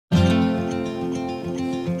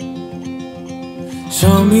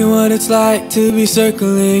Show me what it's like to be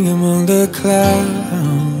circling among the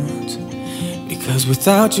clouds. Because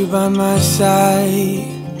without you by my side,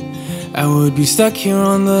 I would be stuck here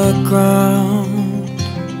on the ground.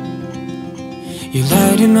 You're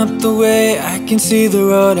lighting up the way, I can see the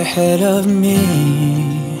road ahead of me.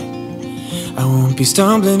 I won't be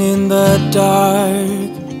stumbling in the dark.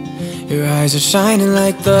 Your eyes are shining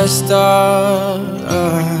like the stars.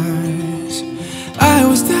 I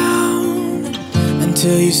was down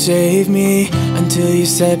until you saved me, until you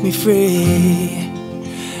set me free.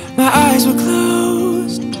 My eyes were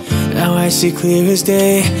closed, now I see clear as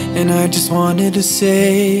day. And I just wanted to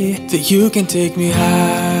say that you can take me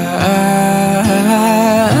high.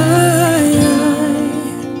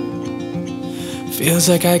 Feels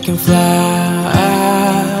like I can fly.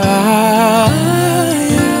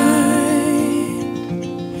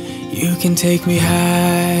 You can take me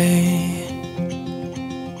high.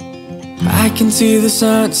 I can see the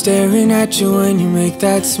sun staring at you when you make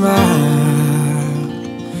that smile.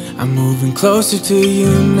 I'm moving closer to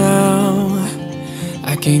you now.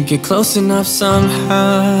 I can't get close enough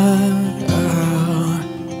somehow.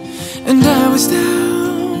 And I was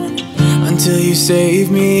down until you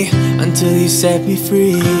saved me, until you set me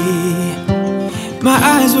free. My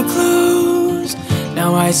eyes were closed,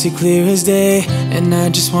 now I see clear as day. And I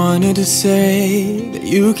just wanted to say that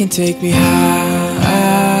you can take me high.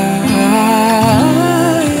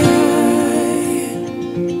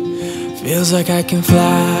 Feels like I can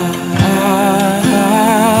fly.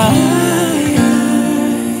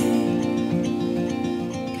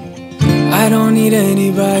 I don't need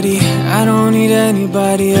anybody, I don't need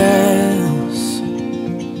anybody else.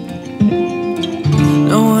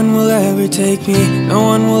 No one will ever take me, no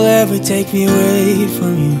one will ever take me away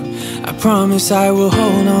from you. I promise I will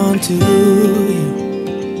hold on to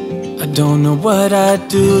you. I don't know what I'd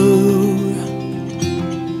do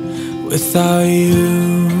without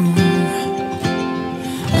you.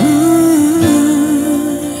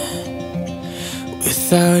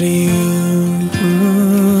 Without you.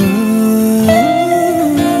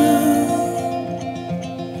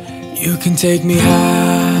 You can take me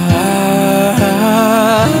high.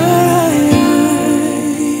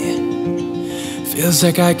 Feels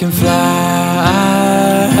like I can fly.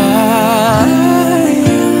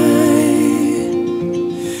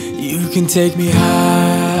 You can take me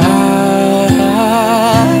high.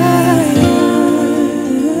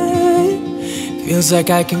 Feels like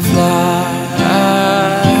I can fly.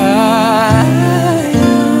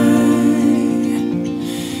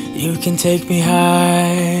 You can take me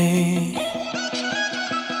high.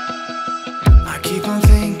 I keep on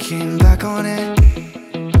thinking back on it,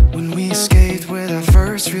 when we escaped with our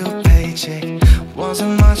first real paycheck.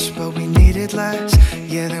 Wasn't much, but we needed less,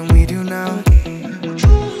 yeah, than we do now.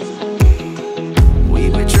 We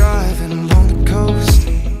were driving along the coast,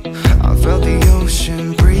 I felt the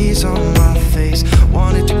ocean breeze on my face.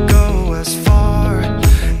 Wanted to go as far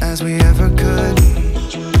as we ever could.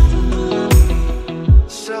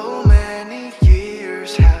 So many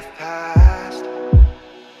years have passed,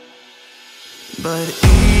 but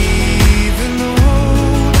even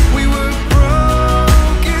though we were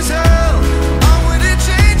broke as hell, I wouldn't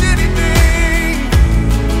change anything.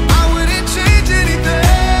 I wouldn't change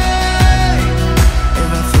anything. If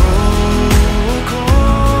I throw a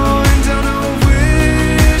coin down a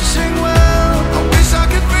wishing well, I wish I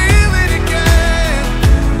could feel it again,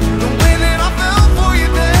 the way that I felt for you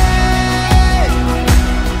then.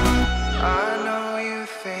 I know you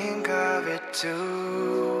think of it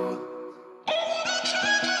too.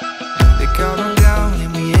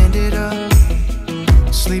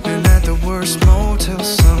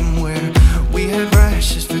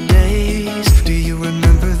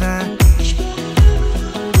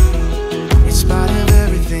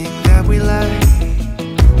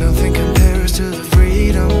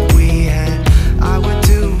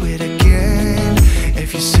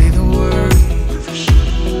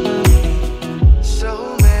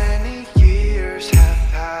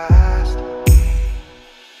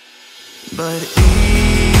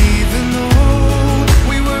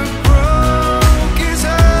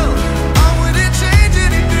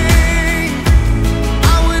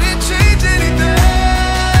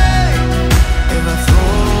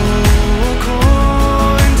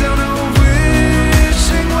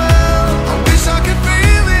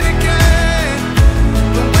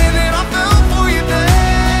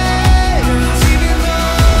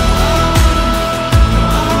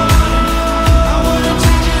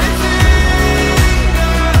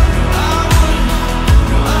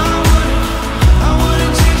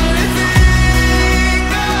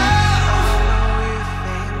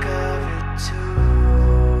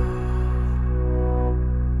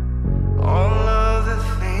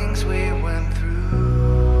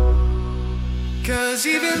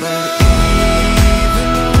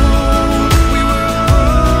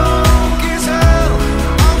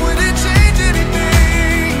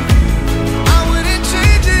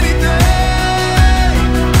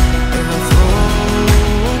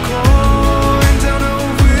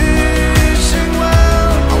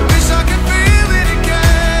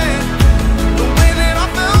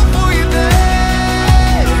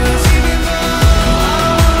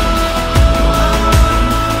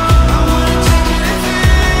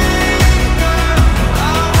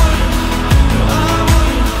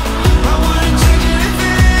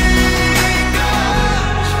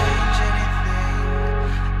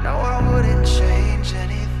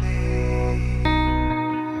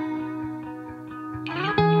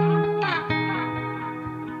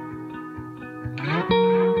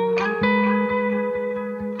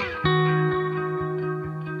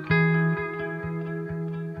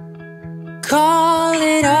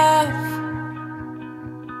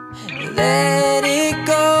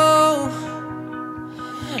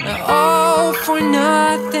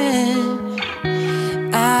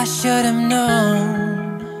 should have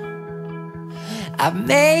known. I've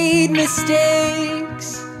made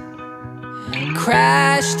mistakes,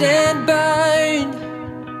 crashed and burned,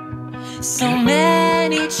 so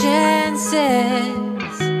many chances,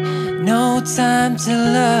 no time to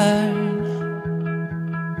learn.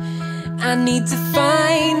 I need to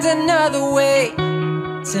find another way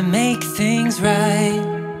to make things right.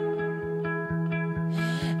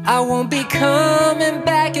 I won't be coming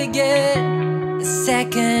back again a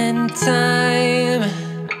second time.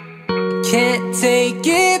 Can't take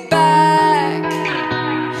it back,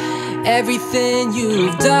 everything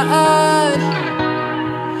you've done.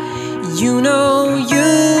 You know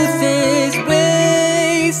youth is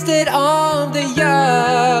wasted on the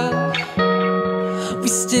young. We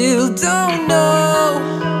still don't know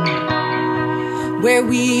where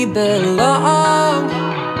we belong.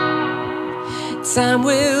 Time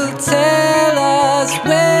will tell us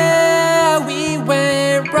where we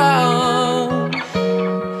went wrong.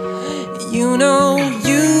 You know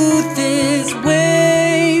youth is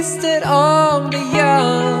wasted on the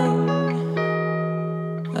young.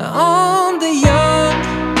 On the young.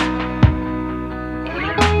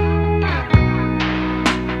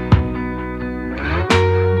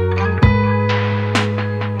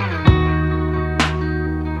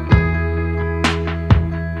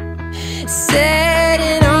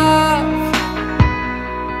 Setting off,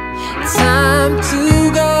 time to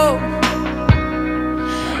go.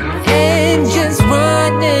 Engines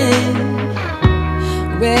running,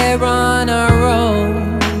 we're on our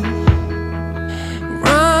own.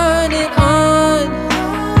 Running on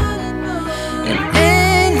an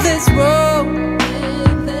endless road,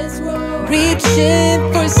 reaching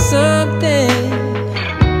for something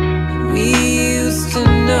we used to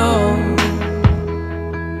know.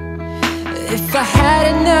 If I had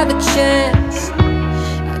another chance,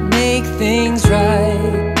 I'd make things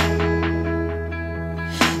right.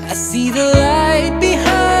 I see the light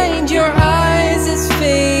behind your eyes is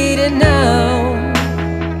fading now.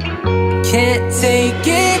 Can't take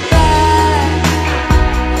it back,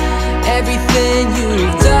 everything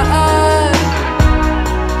you've done.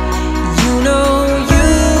 You know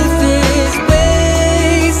youth is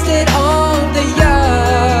wasted on the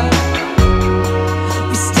young.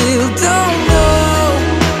 We still don't know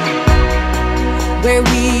where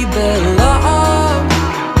we belong.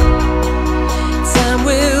 Time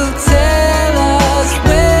will tell us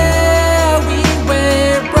where we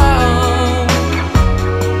went wrong.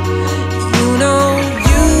 You know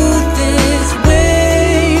youth is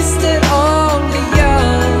wasted on the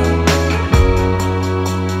young.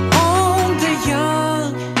 On the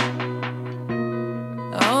young.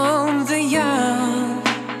 On the young.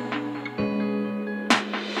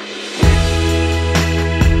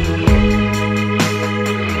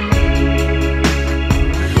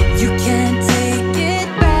 You can't take it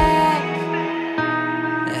back,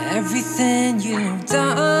 everything you've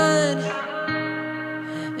done.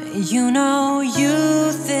 You know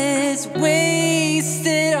youth is wasted